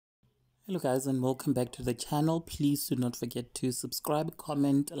Hello guys, and welcome back to the channel. Please do not forget to subscribe,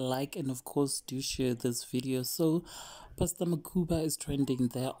 comment, like, and of course do share this video. So Pastor Mokhuba is trending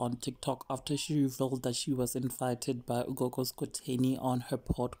there on TikTok after she revealed that she was invited by Gogo Skhotheni on her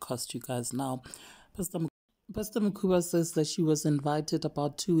podcast. You guys, now Pastor Mokhuba says that she was invited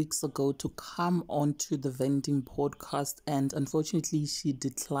about 2 weeks ago to come onto the vending podcast, and unfortunately she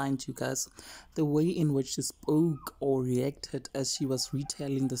declined. You guys, the way in which she spoke or reacted as she was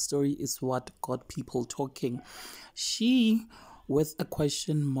retelling the story is what got people talking. She, with a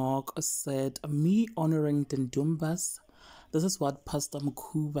question mark, said, "Me honoring the Ndumbas." This is what Pastor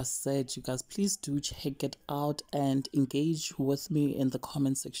Mokhuba said. You guys, please do check it out and engage with me in the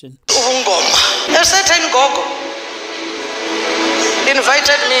comment section. A certain Gogo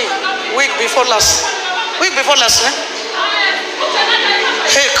invited me week before last.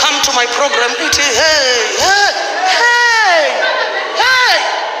 Hey, come to my program. Hey.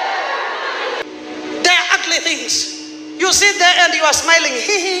 They are ugly things. You sit there and you are smiling.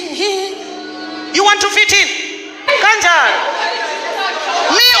 You want to fit in. Kanjan.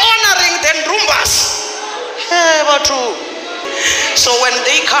 Me honoring the Ndumbas. Hey, what true. So when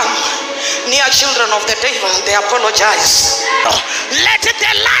they come near children of the devil, they apologize. Let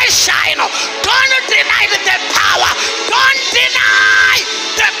the light shine. Don't deny the power. Don't deny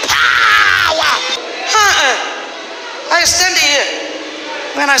the power. I stand here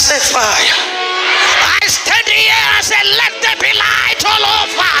when I say fire. I stand here and say, let there be light all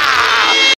over.